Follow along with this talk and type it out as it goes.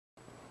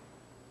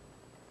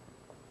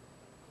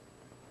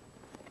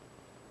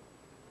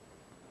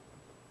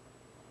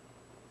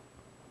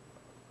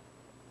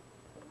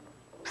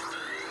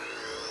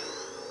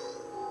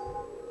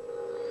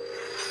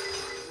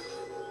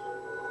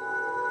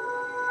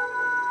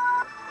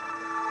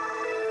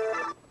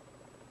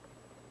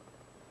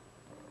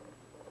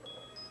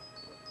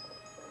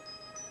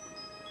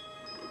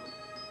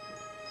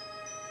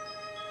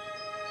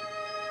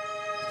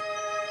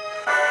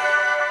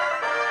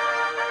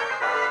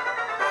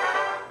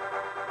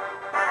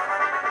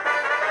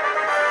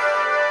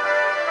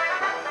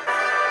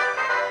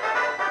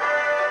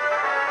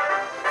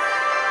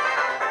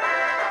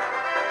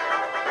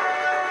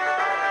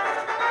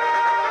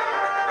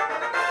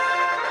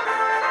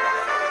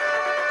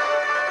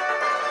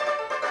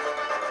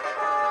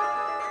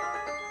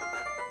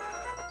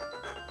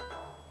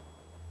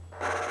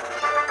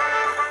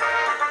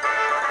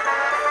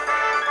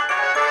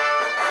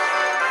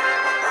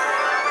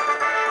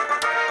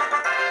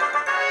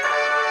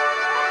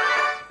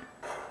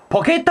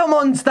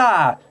Pokémon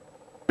Star!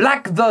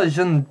 Black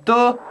version 2,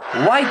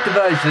 white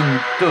version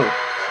 2.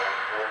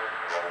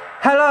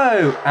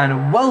 Hello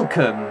and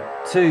welcome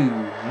to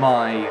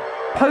my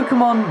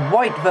Pokemon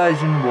White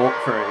version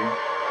walkthrough.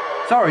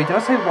 Sorry, did I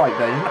say white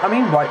version? I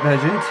mean white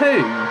version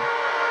 2.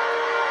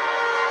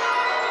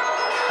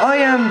 I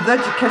am the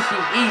Jakeshi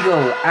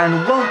Eagle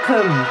and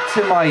welcome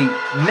to my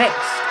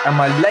next and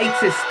my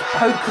latest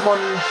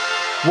Pokemon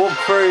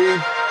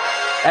walkthrough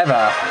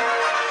ever.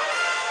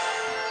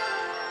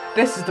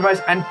 This is the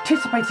most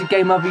anticipated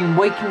game I've been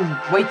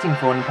waiting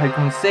for in the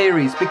Pokemon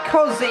series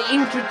because it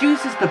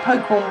introduces the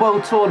Pokemon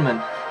World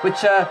Tournament,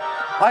 which I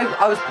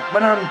was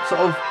when I'm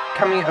sort of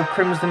coming out of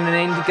Crimson and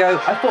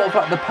Indigo, I thought of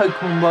like the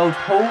Pokemon World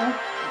Hall,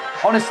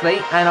 honestly,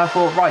 and I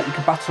thought, right, you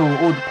could battle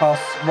all the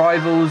past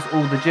rivals,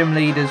 all the gym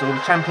leaders, all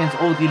the champions,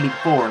 all the Elite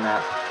Four and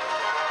that.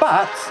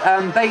 But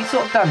they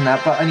sort of done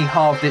that, but only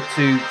halved it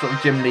to sort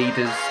of gym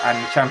leaders and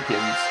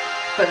champions.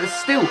 But it's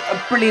still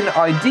a brilliant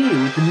idea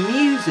with the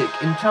music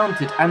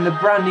enchanted and the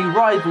brand new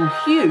rival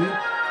Hugh,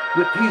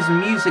 whose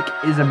music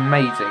is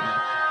amazing.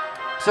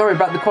 Sorry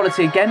about the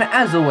quality again,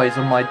 as always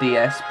on my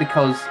DS,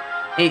 because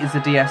it is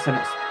a DS and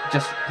it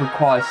just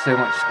requires so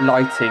much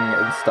lighting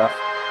and stuff.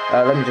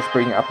 Let me just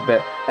bring it up a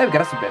bit. There we go,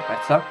 that's a bit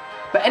better.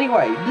 But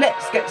anyway,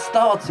 let's get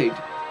started.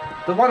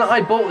 The one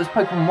I bought was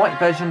Pokemon White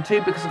version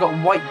 2 because I got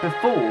White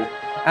before,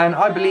 and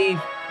I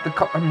believe the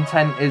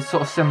content is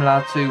sort of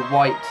similar to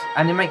White,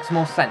 and it makes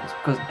more sense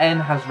because N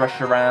has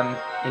Reshiram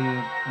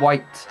in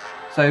White,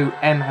 so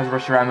N has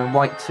Reshiram in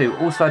White too.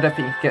 Also, I don't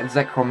think you can get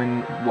Zekrom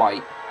in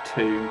White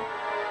too.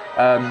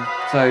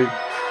 So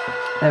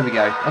there we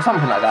go, or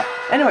something like that.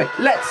 Anyway,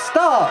 let's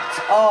start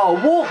our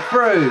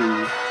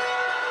walkthrough.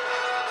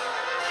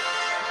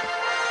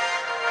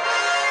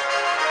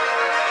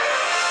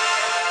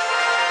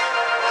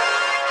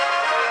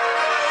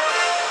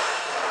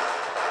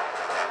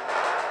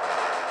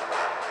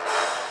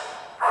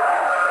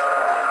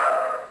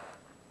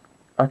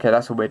 Okay,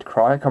 that's a weird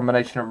cry. A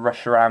combination of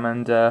Reshiram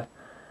and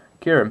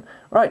Kyurem.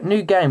 Right,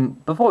 new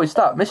game. Before we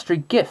start, mystery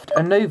gift,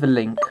 a Nova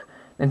link.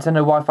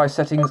 Nintendo Wi-Fi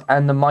settings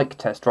and the mic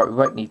test. Right, we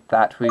won't need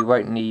that. We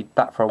won't need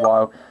that for a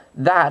while.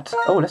 That...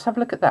 Oh, let's have a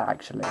look at that,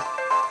 actually.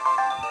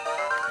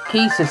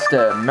 Key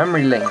system,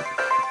 memory link,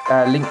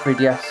 Link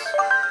 3DS.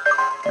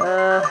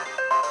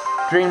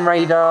 Dream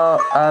Radar.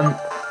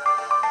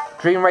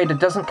 Dream Radar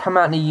doesn't come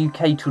out in the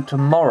UK till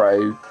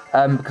tomorrow.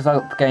 Because I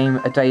got the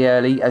game a day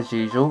early, as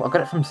usual. I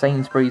got it from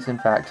Sainsbury's, in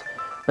fact.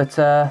 But,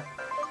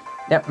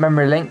 yep,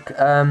 memory link.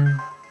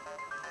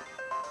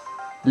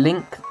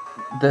 Link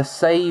the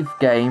save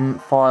game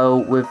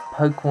file with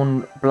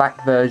Pokemon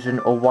Black version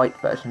or White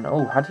version.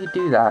 Oh, how do you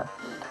do that?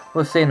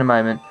 We'll see in a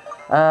moment.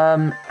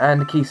 And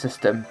the key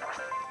system.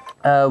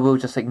 We'll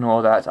just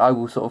ignore that. I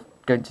will sort of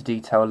go into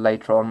detail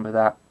later on with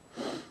that.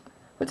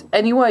 But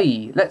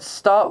anyway, let's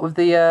start with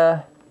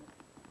the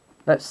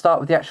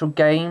actual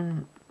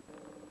game.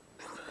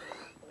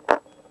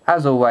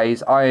 As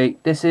always,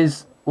 this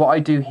is what I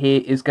do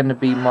here is going to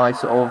be my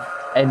sort of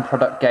end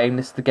product game.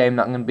 This is the game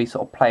that I'm going to be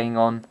sort of playing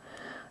on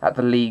at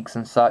the leagues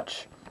and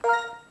such.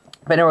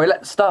 But anyway,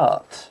 let's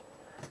start.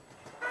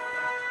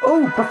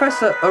 Oh,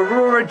 Professor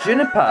Aurora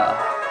Juniper.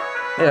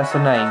 Yeah, that's her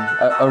name.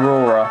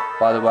 Aurora,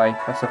 by the way.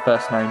 That's her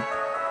first name.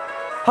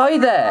 Hi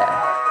there,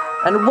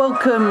 and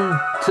welcome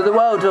to the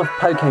world of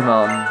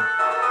Pokemon.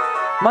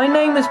 My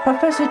name is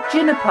Professor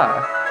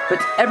Juniper,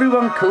 but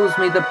everyone calls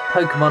me the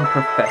Pokemon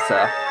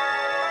Professor.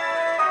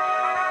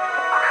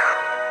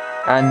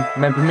 And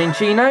remember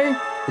Minchino?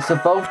 It's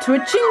evolved to a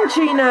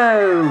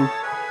Chinchino!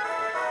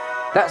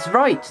 That's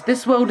right,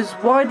 this world is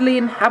widely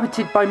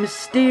inhabited by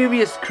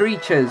mysterious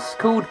creatures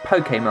called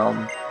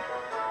Pokemon.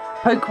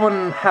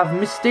 Pokemon have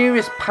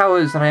mysterious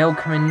powers and they all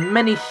come in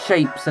many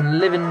shapes and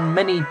live in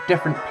many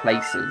different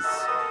places.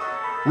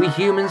 We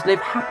humans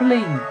live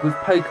happily with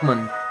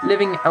Pokemon,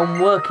 living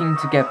and working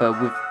together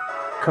with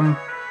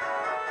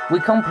we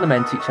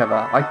complement each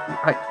other.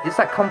 Is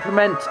that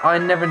compliment?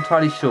 I'm never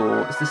entirely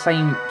sure. It's the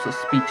same sort of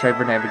speech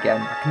over and over again.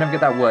 I can never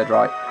get that word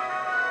right.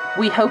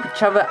 We help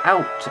each other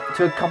out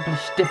to accomplish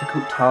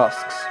difficult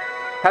tasks.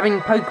 Having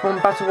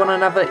Pokemon battle one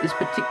another is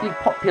particularly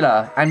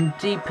popular and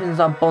deepens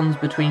our bonds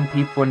between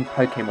people and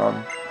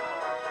Pokemon.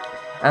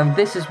 And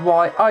this is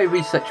why I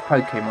research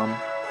Pokemon.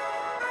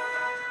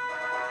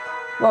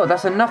 Well,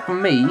 that's enough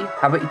from me.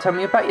 How about you tell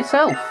me about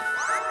yourself?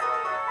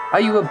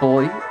 Are you a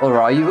boy or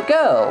are you a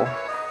girl?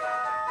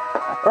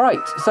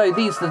 Right, so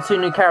these are the two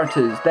new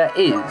characters. There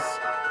is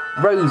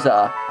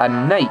Rosa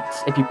and Nate.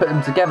 If you put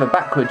them together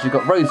backwards, you've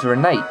got Rosa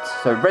and Nate.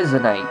 So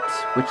Resonate,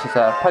 which is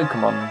a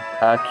Pokemon,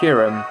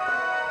 Kyurem,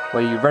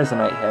 where you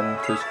resonate him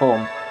to his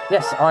form.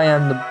 Yes, I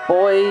am the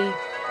boy.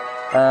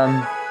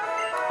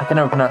 I can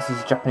never pronounce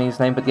his Japanese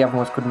name, but the other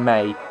one's called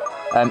Mei.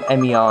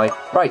 M-E-I.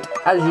 Right,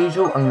 as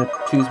usual, I'm going to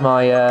choose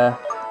my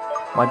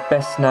my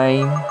best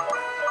name.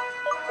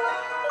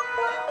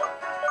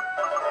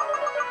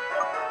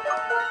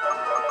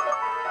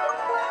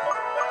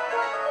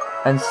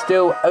 And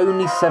still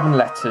only 7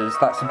 letters.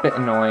 That's a bit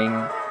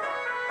annoying.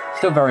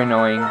 Still very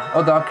annoying.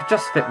 Although I could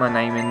just fit my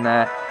name in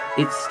there.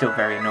 It's still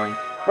very annoying.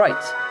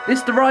 Right,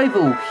 this the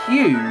rival,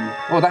 Hugh.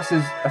 Well, that's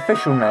his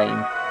official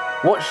name.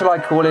 What shall I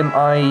call him?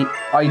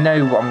 I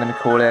know what I'm going to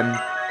call him.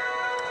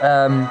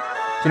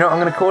 Do you know what I'm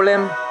going to call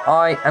him?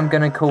 I am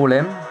going to call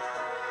him...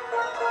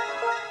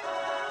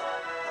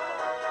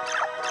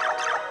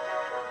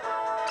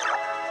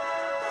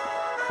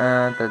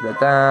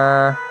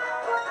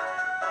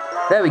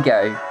 There we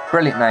go.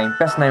 Brilliant name.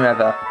 Best name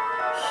ever.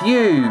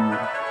 Hugh.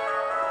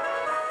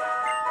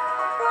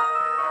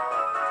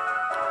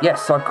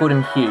 Yes, so I called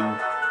him Hugh,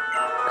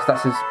 because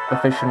that's his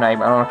official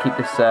name, and I want to keep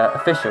this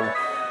official.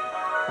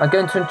 I'm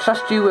going to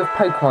entrust you with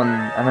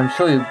Pokemon, and I'm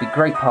sure you'll be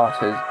great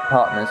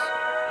partners.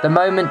 The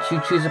moment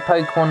you choose a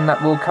Pokemon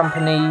that will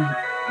accompany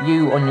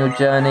you on your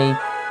journey,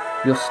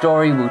 your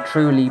story will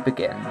truly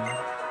begin.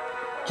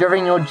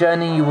 During your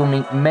journey, you will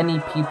meet many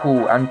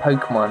people and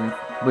Pokemon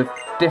with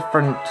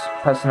different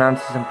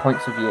personalities and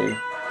points of view.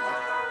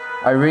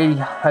 I really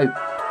hope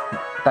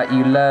that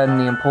you learn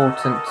the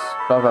importance,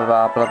 blah blah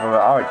blah blah blah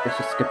blah. Alright, let's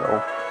just skip it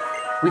all.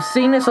 We've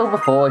seen this all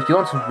before. If you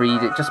want to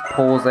read it, just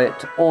pause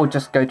it, or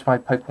just go to my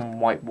Pokémon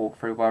White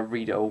walkthrough where I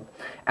read it all.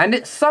 And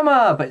it's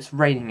summer, but it's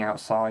raining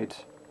outside.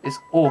 It's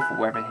awful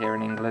weather here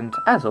in England,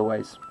 as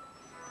always.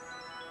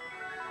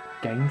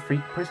 Game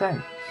Freak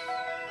presents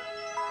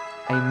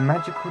a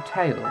magical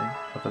tale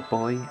of a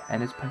boy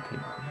and his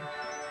Pokémon.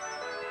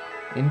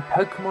 In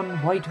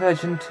Pokémon White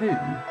version 2,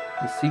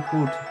 the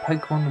sequel to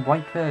Pokémon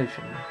White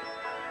version,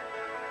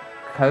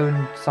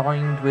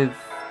 coincided with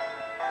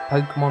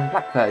Pokémon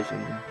Black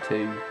version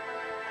 2,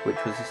 which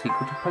was a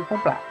sequel to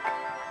Pokémon Black.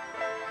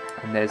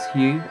 And there's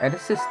Hugh and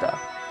his sister,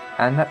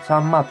 and that's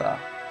our mother.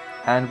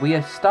 And we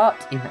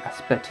start in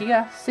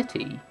Aspertia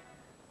City.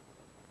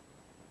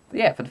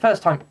 Yeah, for the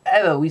first time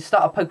ever, we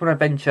start a Pokemon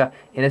adventure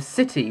in a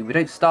city. We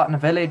don't start in a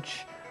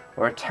village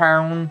or a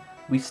town.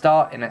 We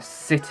start in a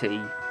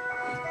city.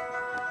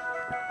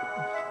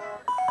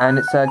 And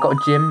it's got a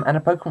gym and a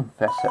Pokemon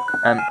professor,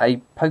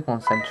 a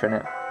Pokemon Center in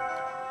it,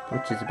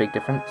 which is a big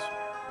difference.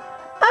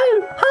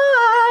 Oh,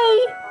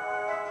 hi!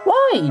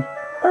 Why,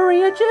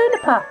 Maria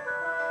Juniper?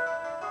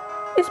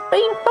 It's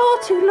been far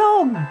too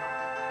long.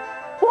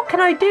 What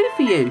can I do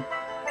for you?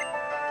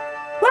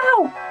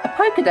 Wow, a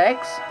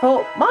Pokédex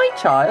for my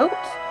child?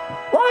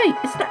 Why,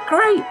 isn't that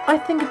great? I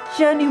think a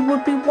journey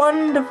would be a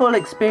wonderful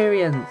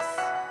experience.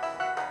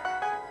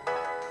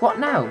 What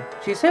now?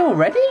 She's here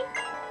already?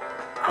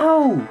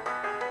 Oh,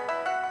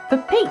 for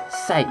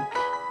Pete's sake,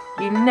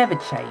 you never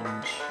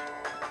change.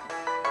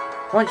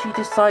 Once you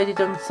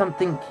decided on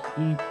something,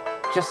 you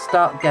just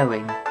start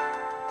going.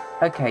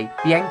 Okay,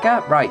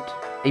 Bianca, right,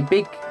 a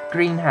big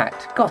green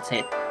hat, got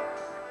it.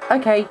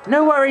 Okay,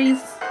 no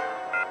worries.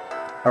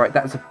 Alright,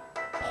 that's a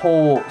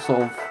poor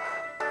sort of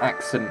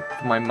accent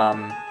for my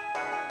mum.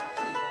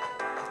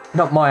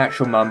 Not my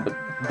actual mum, but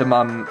the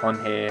mum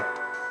on here.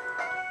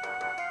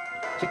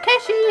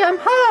 Jakeshi, I'm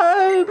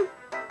home!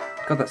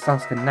 God, that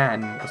sounds like a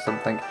nan or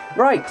something.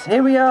 Right,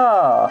 here we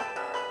are.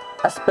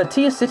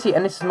 Aspertia City,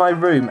 and this is my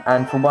room,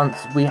 and for once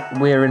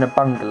we're in a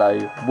bungalow.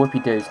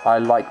 Whoopie-doos, I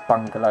like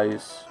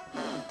bungalows.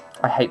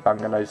 I hate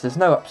bungalows. There's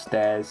no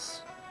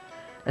upstairs.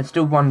 And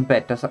still one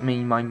bed. Does that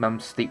mean my mum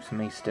sleeps with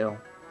me still?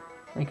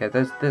 There you go,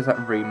 there's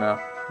that rumour.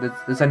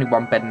 There's only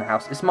one bed in the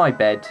house. It's my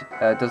bed.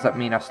 Does that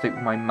mean I sleep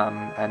with my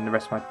mum and the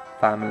rest of my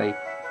family?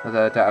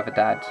 Although I don't have a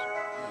dad.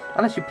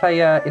 Unless you play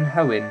in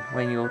Hoenn,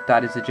 when your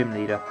dad is a gym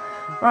leader.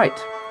 Right.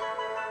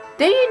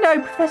 Do you know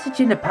Professor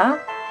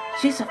Juniper?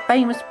 She's a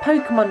famous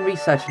Pokemon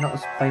researcher, not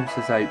as famous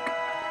as Oak.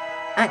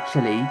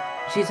 Actually,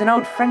 she's an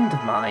old friend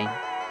of mine.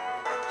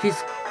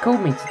 She's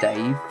called me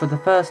today for the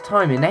first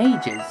time in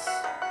ages.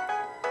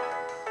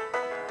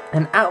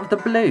 And out of the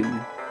blue.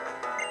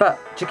 But,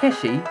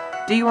 Jakeshi,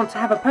 do you want to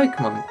have a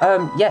Pokemon?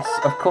 Yes,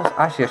 of course.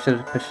 Actually, I should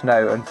have pushed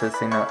no until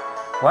seeing that.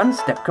 One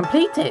step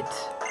completed.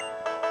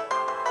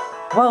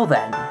 Well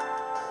then.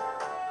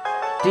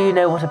 Do you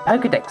know what a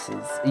Pokédex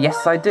is?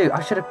 Yes, I do.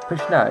 I should have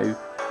pushed no.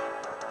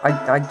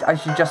 I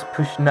should just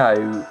push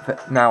no from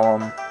now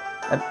on.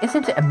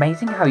 Isn't it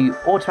amazing how you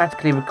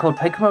automatically record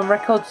Pokemon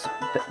records?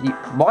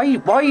 Why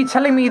are you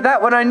telling me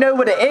that when I know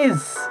what it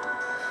is?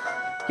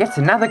 Yet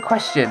another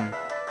question.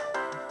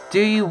 Do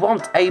you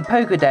want a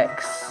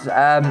Pokédex?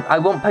 I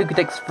want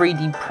Pokédex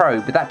 3D Pro,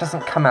 but that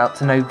doesn't come out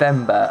to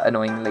November,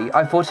 annoyingly.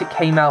 I thought it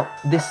came out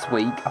this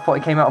week. I thought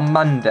it came out on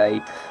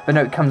Monday. But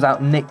no, it comes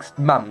out next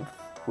month,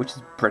 which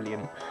is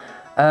brilliant.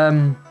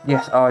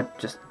 Yes,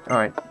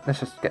 alright, let's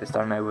just get this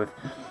done over with.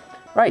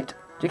 Right,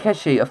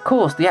 Jakeshi, of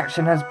course, the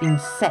action has been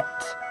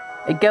set.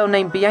 A girl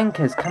named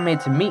Bianca has come here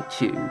to meet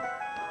you.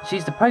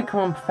 She's the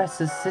Pokemon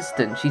Professor's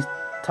assistant. She's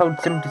told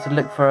simply to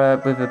look for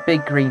her with a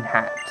big green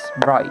hat.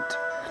 Right.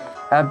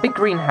 Big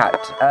green hat.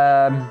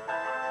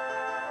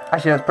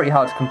 Actually, that's pretty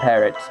hard to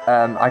compare it.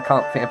 I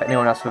can't think of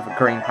anyone else with a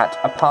green hat,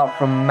 apart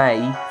from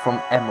May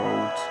from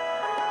Emerald.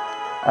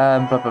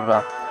 Blah, blah,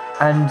 blah.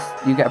 And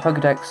you get a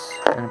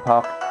Pokédex in a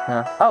park.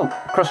 Oh,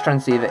 cross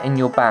transceiver in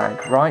your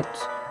bag, right?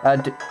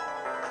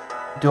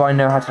 Do I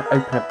know how to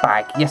open a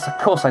bag? Yes, of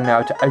course I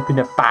know how to open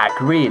a bag,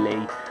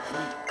 really.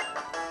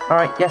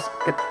 Alright, yes,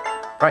 good.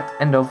 Right,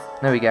 end of.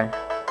 There we go.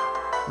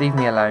 Leave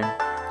me alone.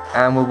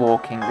 And we're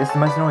walking. This is the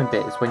most annoying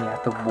bit, is when you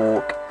have to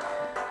walk.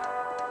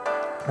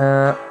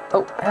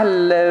 Oh,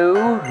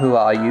 hello. Who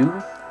are you?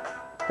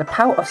 The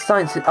power of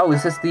science. Oh,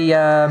 is this the,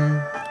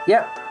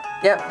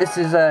 Yep, this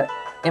is a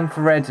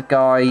infrared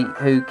guy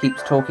who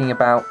keeps talking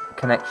about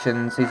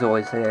connections. He's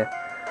always here.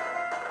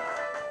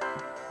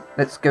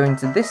 Let's go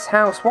into this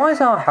house. Why is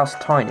our house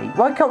tiny?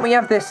 Why can't we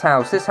have this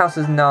house? This house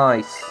is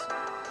nice.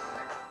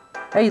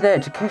 Hey there,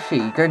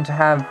 Jakeshi. Going to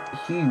have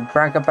Hugh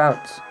brag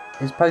about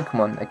his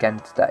Pokemon again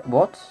today.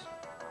 What?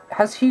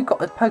 Has Hugh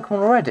got a Pokemon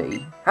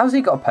already? How's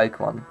he got a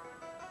Pokemon?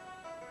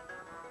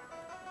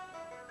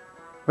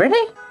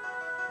 Really?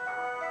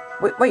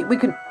 Wait, we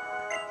can...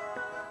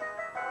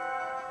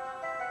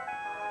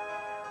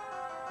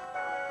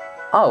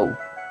 Oh.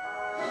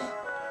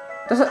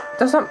 Does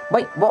that...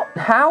 Wait, what?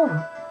 How?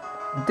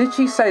 Did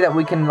she say that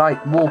we can,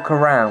 like, walk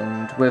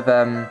around with,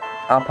 our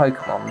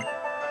Pokemon?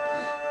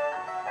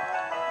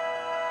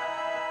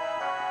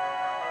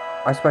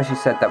 I suppose she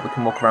said that we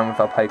can walk around with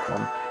our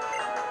Pokemon.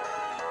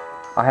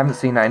 I haven't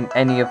seen that in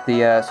any of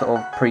the, sort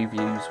of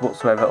previews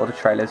whatsoever, or the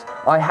trailers.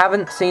 I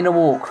haven't seen a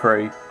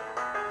walkthrough.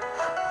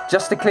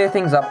 Just to clear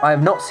things up, I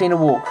have not seen a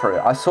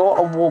walkthrough. I saw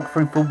a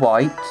walkthrough for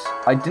White.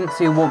 I didn't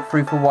see a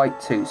walkthrough for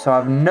White 2, so I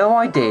have no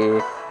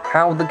idea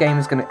how the game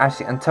is going to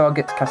actually, until I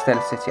get to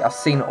Castelia City. I've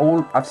seen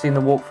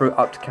the walkthrough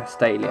up to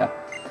Castelia,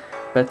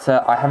 but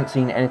I haven't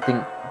seen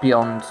anything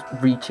beyond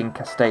reaching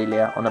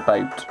Castelia on a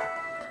boat.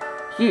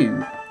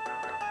 Hugh,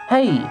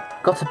 hey,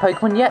 got a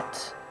Pokemon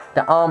yet?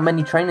 There aren't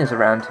many trainers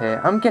around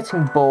here. I'm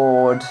getting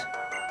bored.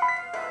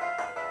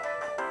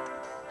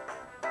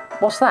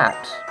 What's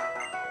that?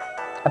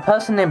 A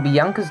person named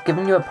Bianca's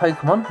giving you a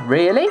Pokemon?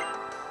 Really?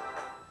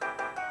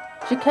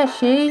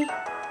 Jakeshi,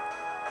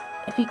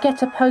 if you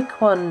get a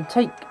Pokemon,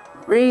 take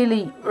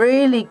really,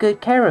 really good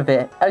care of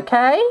it,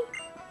 okay?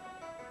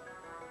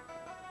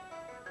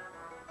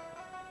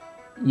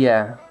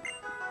 Yeah.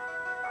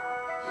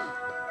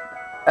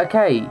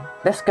 Okay,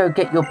 let's go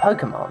get your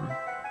Pokemon.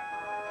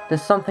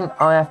 There's something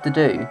I have to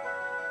do.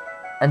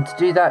 And to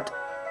do that,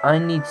 I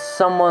need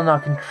someone I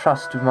can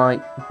trust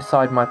with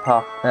beside my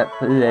path.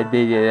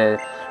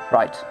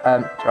 Right,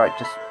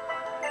 just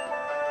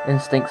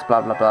instincts,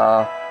 blah blah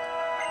blah.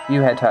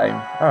 You head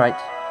home. Alright.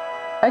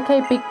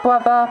 Okay, big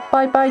brother.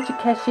 Bye bye,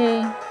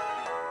 Jakeshi.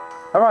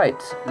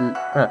 Alright.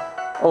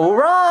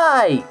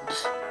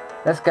 Alright!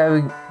 Let's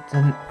go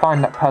to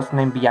find that person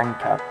named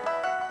Bianca.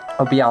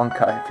 Or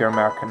Bianca, if you're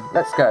American.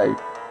 Let's go.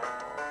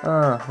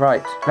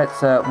 Right.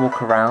 Let's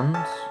walk around.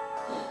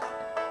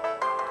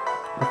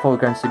 Before we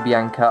go and see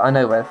Bianca. I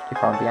know where to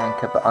find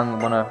Bianca, but I'm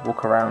going to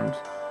walk around.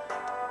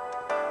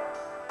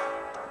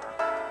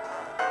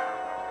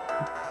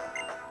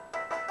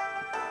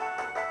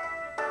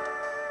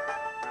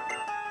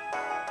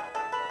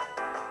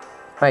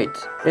 Right,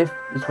 if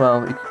as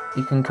well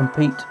you can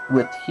compete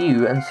with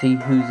Hugh and see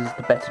whose is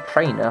the better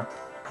trainer.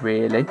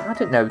 Really? I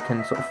didn't know we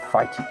can sort of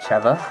fight each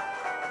other.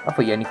 I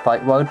thought you only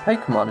fight wild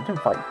Pokemon. I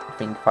didn't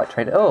think fight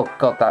trainer. Oh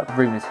god, that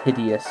room is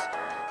hideous.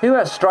 Who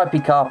has stripy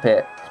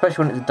carpet?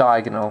 Especially when it's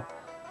diagonal.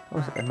 What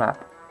was it, the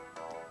map?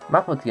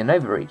 Map of the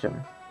Unova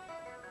region.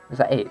 Is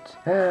that it?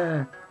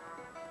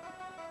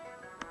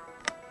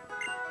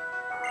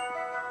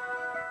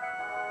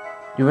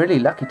 You're really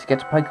lucky to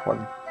get a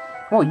Pokemon.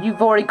 Oh,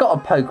 you've already got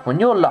a Pokemon.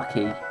 You're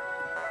lucky.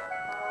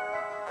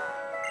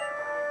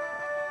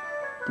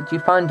 Did you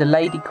find a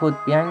lady called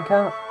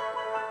Bianca?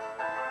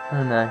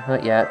 Oh no,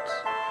 not yet.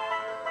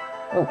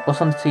 Oh, what's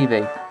on the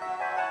TV?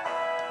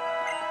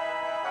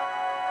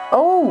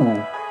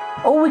 Oh!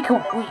 Oh,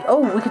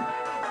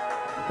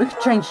 we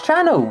could change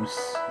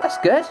channels. That's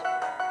good.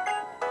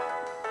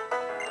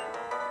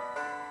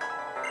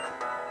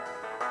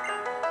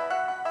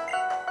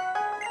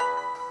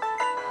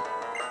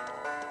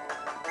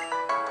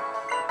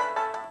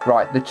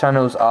 Right, the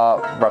channels are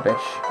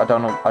rubbish. I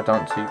don't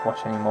want to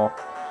watch anymore.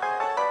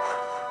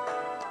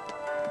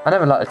 I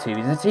never liked the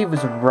TV. The TV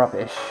was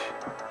rubbish.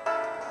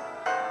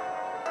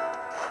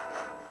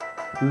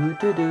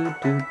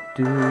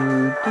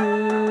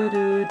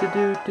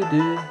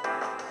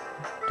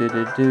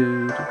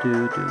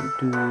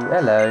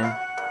 Hello.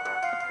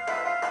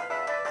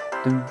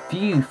 The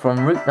view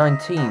from Route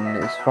 19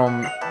 is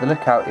from the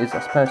lookout is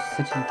Asperger's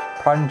City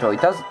Pride and Joy.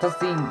 Does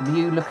the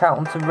view look out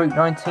onto Route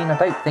 19? I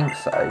don't think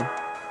so.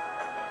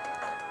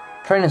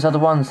 Trainers are the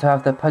ones who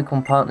have their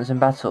Pokemon partners in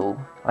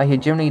battle. I hear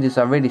gym leaders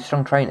are really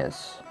strong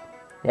trainers.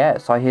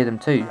 Yes, I hear them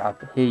too. I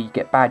hear you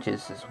get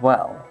badges as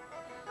well.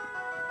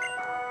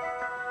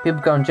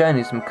 People go on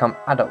journeys and become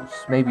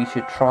adults. Maybe you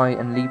should try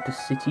and leave the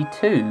city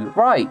too.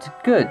 Right,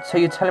 good. So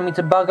you're telling me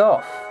to bug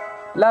off.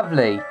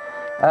 Lovely.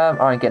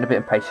 I'm getting a bit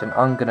impatient.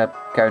 I'm going to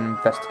go and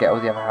investigate all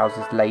the other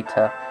houses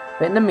later.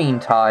 But in the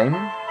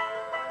meantime,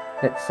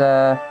 let's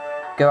go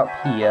up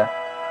here.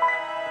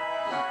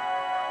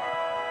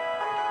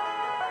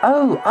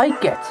 Oh, I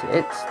get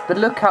it. The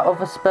lookout of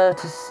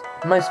Asperger's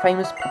most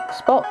famous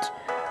spot.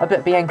 I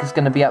bet Bianca's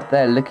going to be up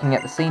there looking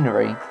at the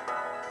scenery.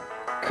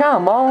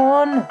 Come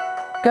on!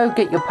 Go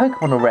get your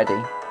Pokemon already.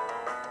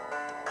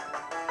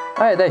 Oh,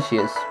 yeah, there she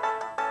is.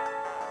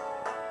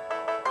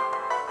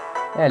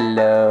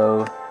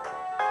 Hello.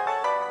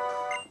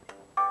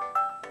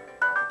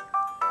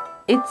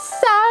 It's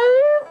so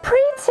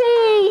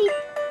pretty!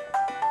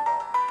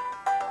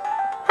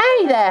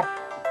 Hey there!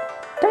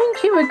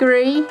 Don't you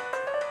agree?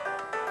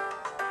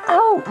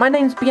 Oh, my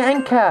name's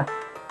Bianca.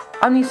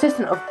 I'm the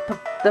assistant of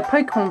the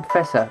Pokemon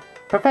Professor,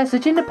 Professor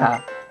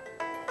Juniper.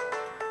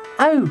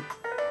 Oh,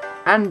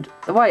 and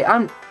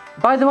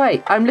by the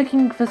way, I'm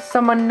looking for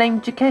someone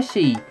named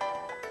Jakeshi.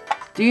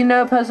 Do you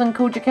know a person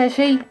called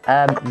Jakeshi?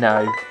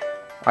 No,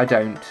 I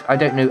don't. I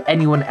don't know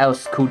anyone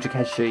else called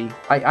Jakeshi.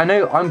 I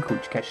know I'm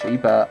called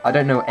Jakeshi, but I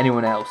don't know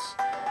anyone else.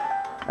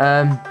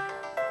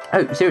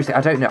 Oh, seriously,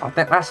 I don't know. I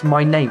think that's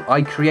my name.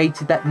 I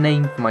created that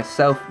name for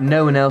myself.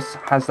 No one else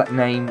has that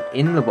name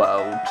in the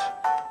world.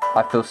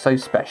 I feel so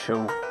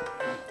special.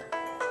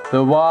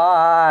 The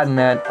one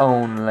and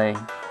only.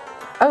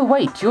 Oh,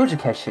 wait, you're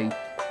Jakeshi.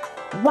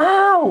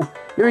 Wow!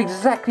 You're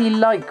exactly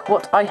like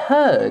what I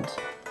heard.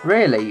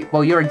 Really?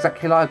 Well, you're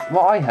exactly like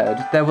what I heard.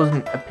 There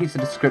wasn't a piece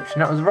of description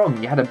that was wrong.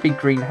 You had a big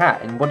green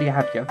hat. And what do you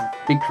have? You have a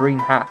big green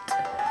hat.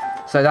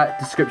 So that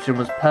description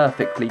was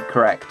perfectly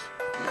correct.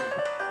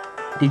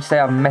 Did you say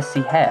I have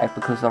messy hair?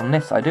 Because on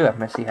this, I do have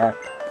messy hair.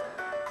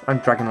 I'm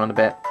dragging on a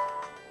bit.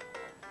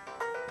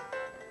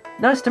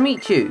 Nice to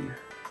meet you.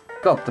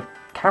 God, the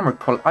camera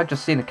quality. I've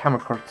just seen the camera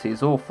quality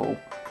is awful.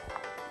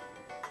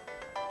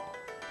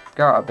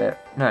 Go out a bit.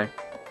 No.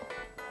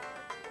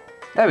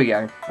 There we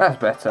go. That's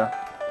better.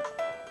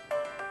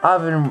 I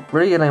have a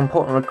really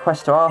important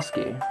request to ask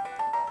you.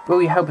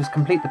 Will you help us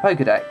complete the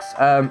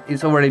Pokédex?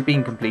 It's already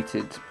been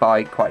completed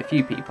by quite a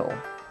few people.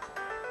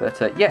 But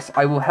yes,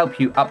 I will help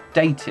you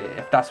update it,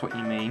 if that's what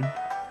you mean.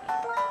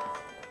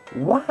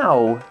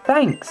 Wow,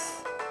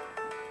 thanks!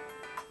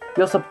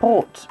 Your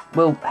support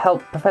will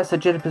help Professor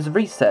Juniper's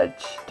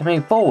research to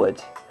move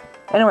forward.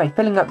 Anyway,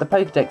 filling up the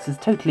Pokédex is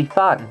totally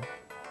fun.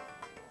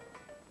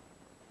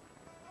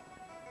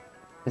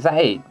 Is that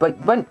it? Wait,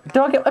 when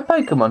do I get my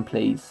Pokemon,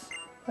 please?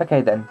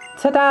 Okay then.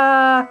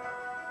 Ta-da!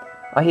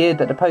 I hear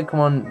that the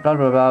Pokemon blah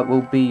blah blah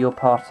will be your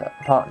partner.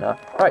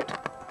 Right.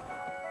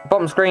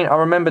 Bottom screen, I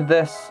remembered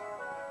this.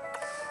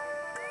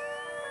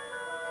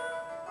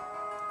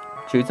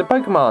 Choose a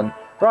Pokemon.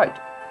 Right.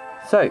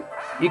 So,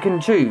 you can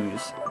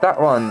choose that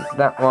one,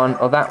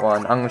 or that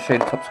one. I'm going to show you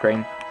the top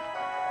screen.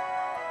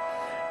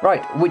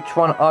 Right, which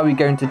one are we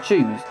going to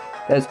choose?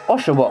 There's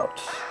Oshawott,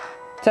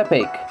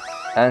 Tepig,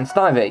 and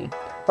Snivy.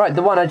 Right,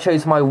 the one I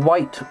chose for my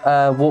white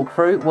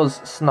walkthrough was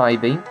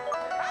Snivy.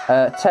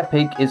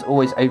 Tepig is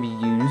always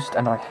overused,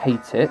 and I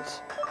hate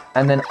it.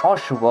 And then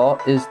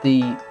Oshawott is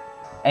the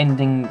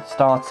ending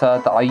starter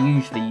that I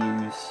usually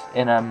use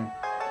in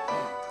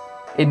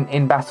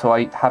battle.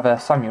 I have a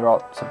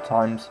Samurott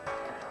sometimes.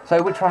 So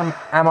which one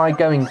am I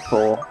going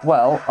for?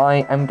 Well,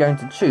 I am going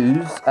to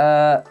choose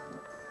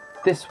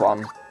this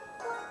one.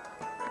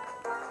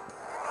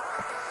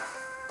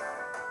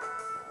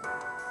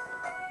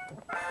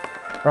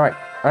 Right.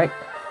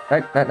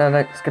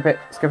 No, skip it.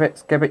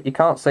 You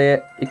can't see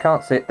it.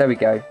 There we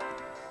go.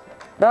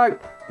 No, you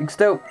can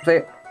still see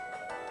it.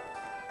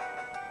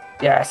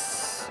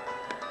 Yes.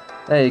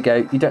 There you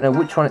go. You don't know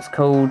which one it's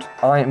called.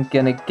 I am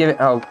gonna give it.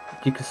 Oh,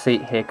 you can see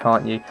it here,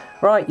 can't you?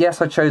 Right. Yes,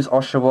 I chose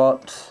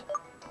Oshawott.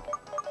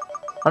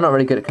 I'm not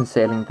really good at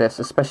concealing this,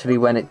 especially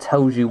when it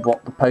tells you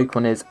what the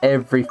Pokemon is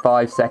every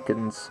 5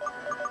 seconds.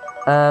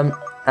 And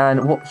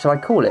what shall I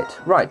call it?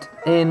 Right.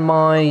 In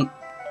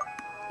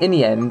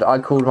the end, I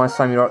called my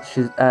Samurott,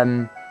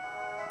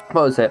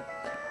 what was it?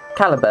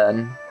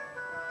 Caliburn.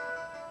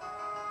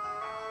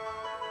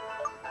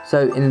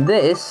 So in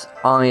this,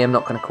 I am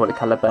not going to call it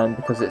Caliburn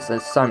because it's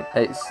not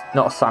a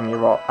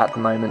Samurott at the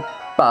moment.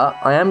 But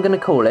I am going to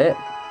call it,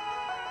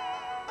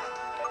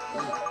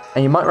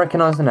 and you might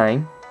recognise the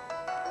name,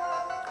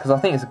 because I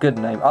think it's a good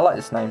name. I like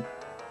this name.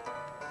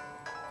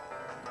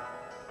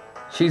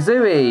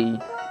 Shizui.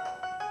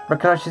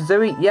 Recognise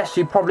Shizui? Yes,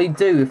 you probably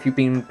do if you've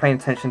been paying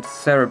attention to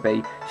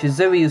Cerebi.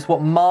 Shizui is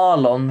what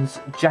Marlon's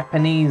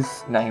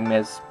Japanese name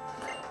is.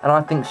 And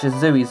I think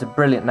Shizui is a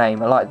brilliant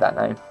name. I like that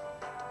name.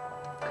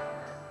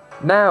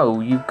 Now,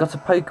 you've got a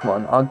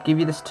Pokemon. I'll give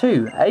you this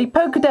too. A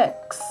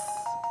Pokédex!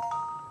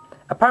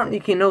 Apparently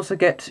you can also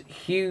get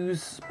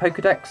Hugh's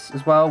Pokédex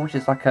as well, which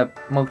is like a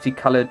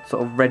multicoloured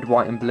sort of red,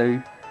 white and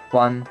blue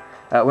one.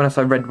 When I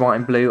say red, white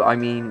and blue, I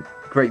mean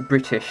Great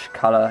British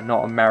colour,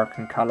 not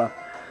American colour.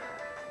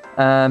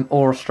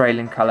 Or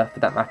Australian colour for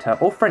that matter,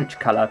 or French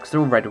colour, because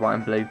they're all red, white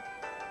and blue.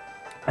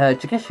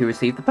 Jakeshi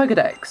received the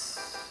Pokédex.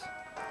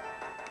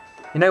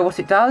 You know what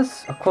it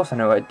does? Of course I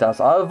know what it does.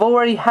 I've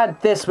already had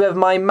this with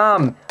my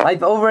mum.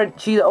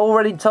 She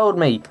already told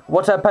me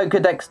what her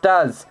Pokédex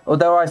does,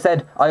 although I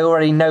said I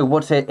already know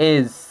what it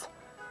is.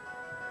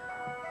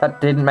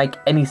 That didn't make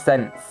any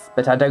sense,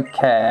 but I don't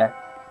care.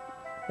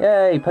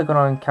 Yay,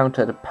 Pokemon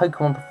encounter. The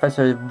Pokemon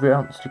Professor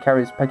wants to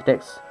carry his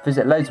Pokédex,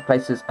 visit loads of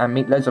places, and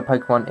meet loads of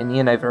Pokemon in the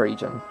Unova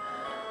region.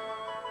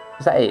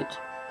 Is that it?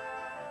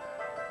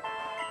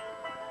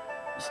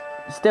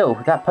 Still,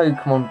 that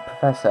Pokemon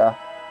Professor,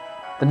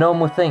 the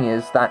normal thing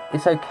is that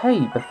it's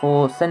okay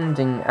before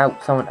sending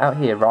out someone out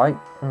here, right?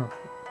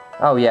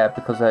 Oh yeah,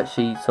 because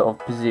she sort of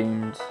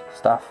presumed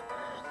stuff.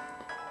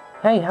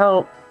 Hey,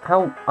 how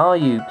are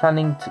you?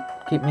 Planning to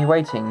keep me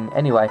waiting?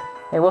 Anyway,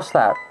 hey, what's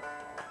that?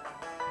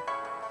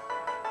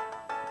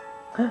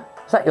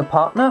 Is that your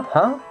partner?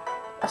 Huh?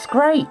 That's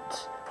great!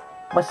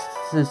 My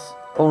sister's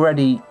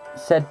already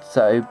said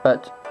so,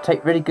 but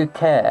take really good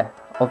care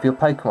of your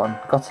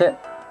Pokemon. Got it?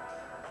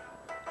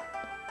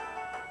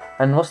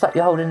 And what's that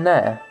you're holding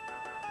there?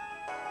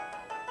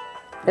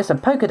 It's a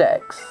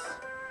Pokédex!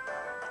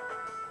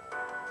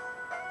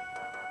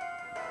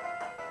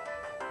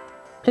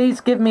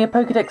 Please give me a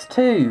Pokédex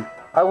too!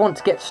 I want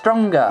to get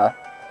stronger!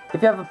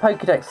 If you have a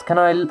Pokédex,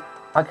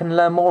 I can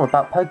learn more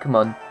about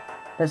Pokemon.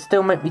 It'll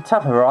still make me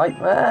tougher,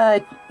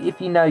 right? If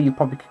you know, you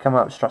probably could come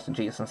up with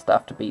strategies and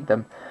stuff to beat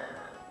them.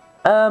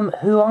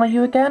 Who are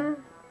you again?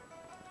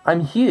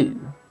 I'm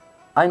Hugh.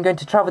 I'm going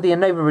to travel the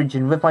Unova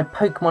region with my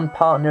Pokemon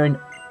partner in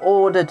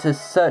order to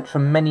search for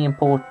many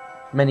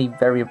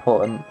very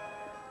important...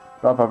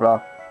 blah blah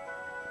blah.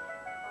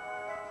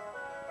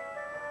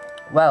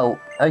 Well,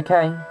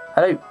 okay.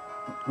 I don't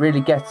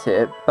really get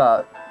it,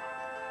 but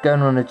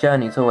going on a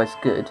journey is always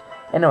good.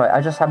 Anyway,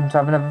 I just happen to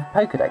have another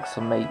Pokédex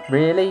on me.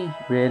 Really?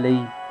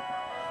 Really?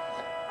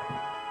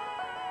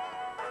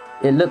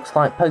 It looks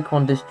like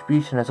Pokemon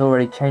distribution has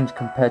already changed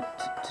compared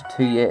to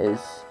 2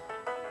 years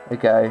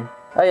ago.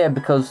 Oh yeah,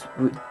 because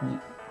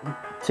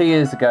 2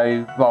 years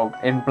ago, well,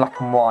 in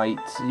Black and White,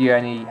 you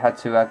only had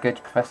to go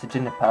to Professor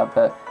Juniper,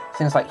 but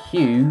seems like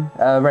Hugh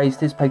raised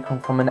his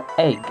Pokemon from an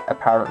egg,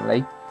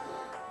 apparently.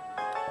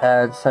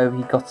 So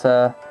he got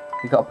a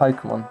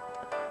Pokemon.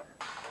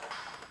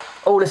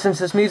 Oh, listen to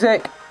this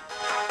music!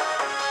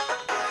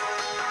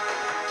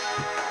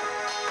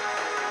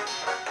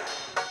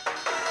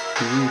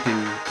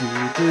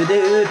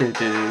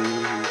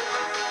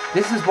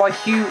 This is why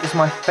Hugh is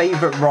my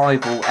favourite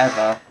rival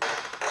ever.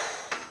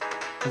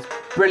 It's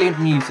brilliant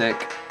music.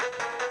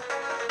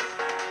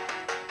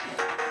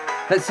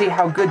 Let's see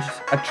how good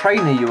a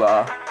trainer you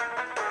are.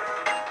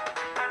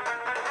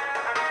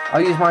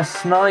 I'll use my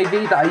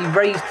Snivy that I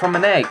raised from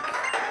an egg.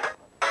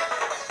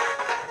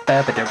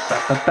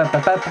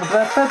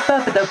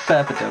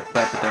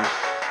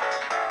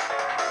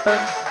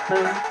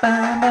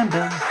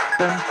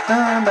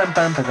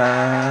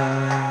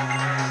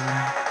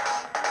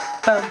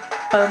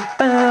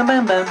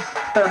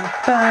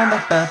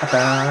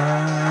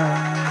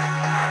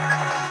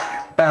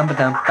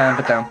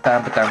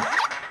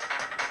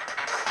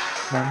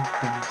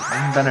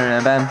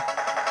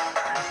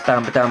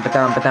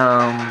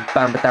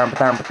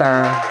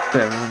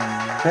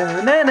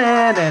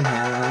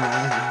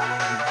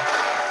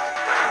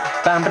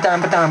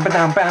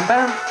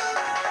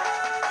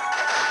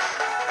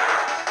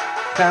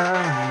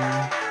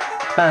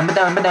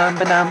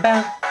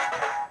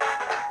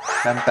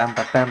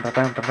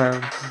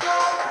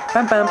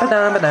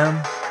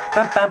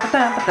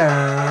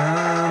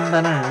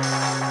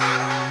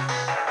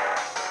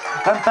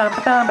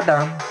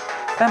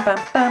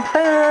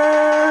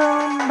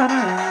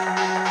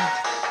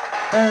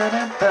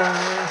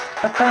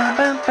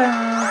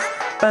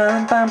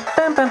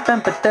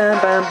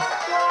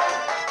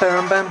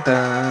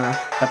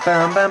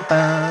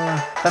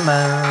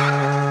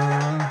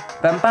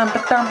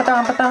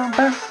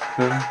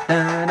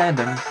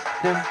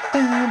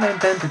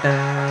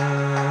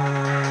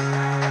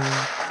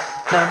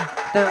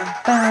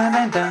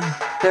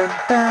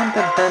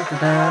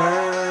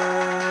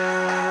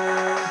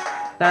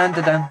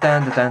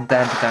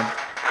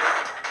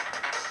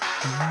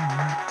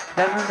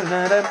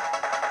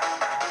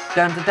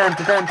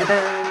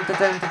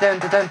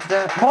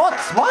 What?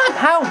 What?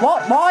 How?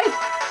 What? Why?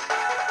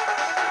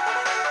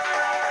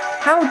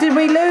 How did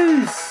we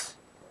lose?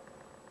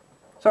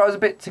 Sorry, I was a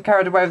bit too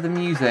carried away with the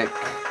music.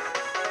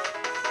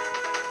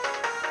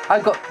 I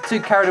got too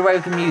carried away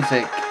with the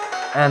music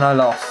and I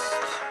lost.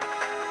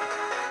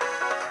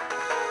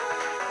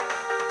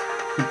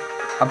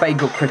 I bet you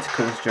got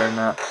criticals during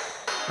that.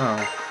 Oh.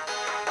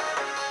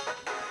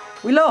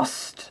 We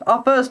lost!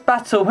 Our first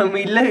battle when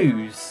we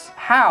lose!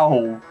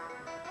 How?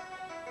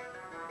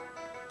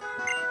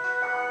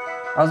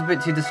 I was a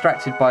bit too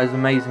distracted by his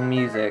amazing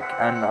music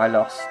and I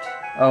lost.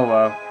 Oh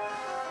well.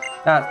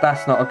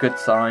 That's not a good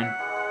sign.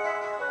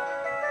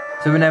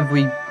 So whenever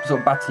we sort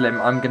of battle him,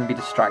 I'm going to be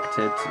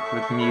distracted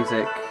with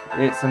music.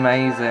 It's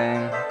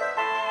amazing.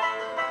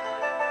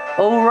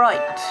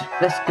 Alright,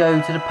 let's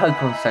go to the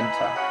Pokemon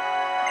Center.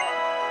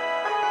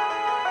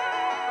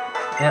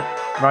 Yep,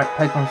 right,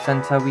 Pokemon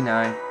Center, we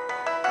know.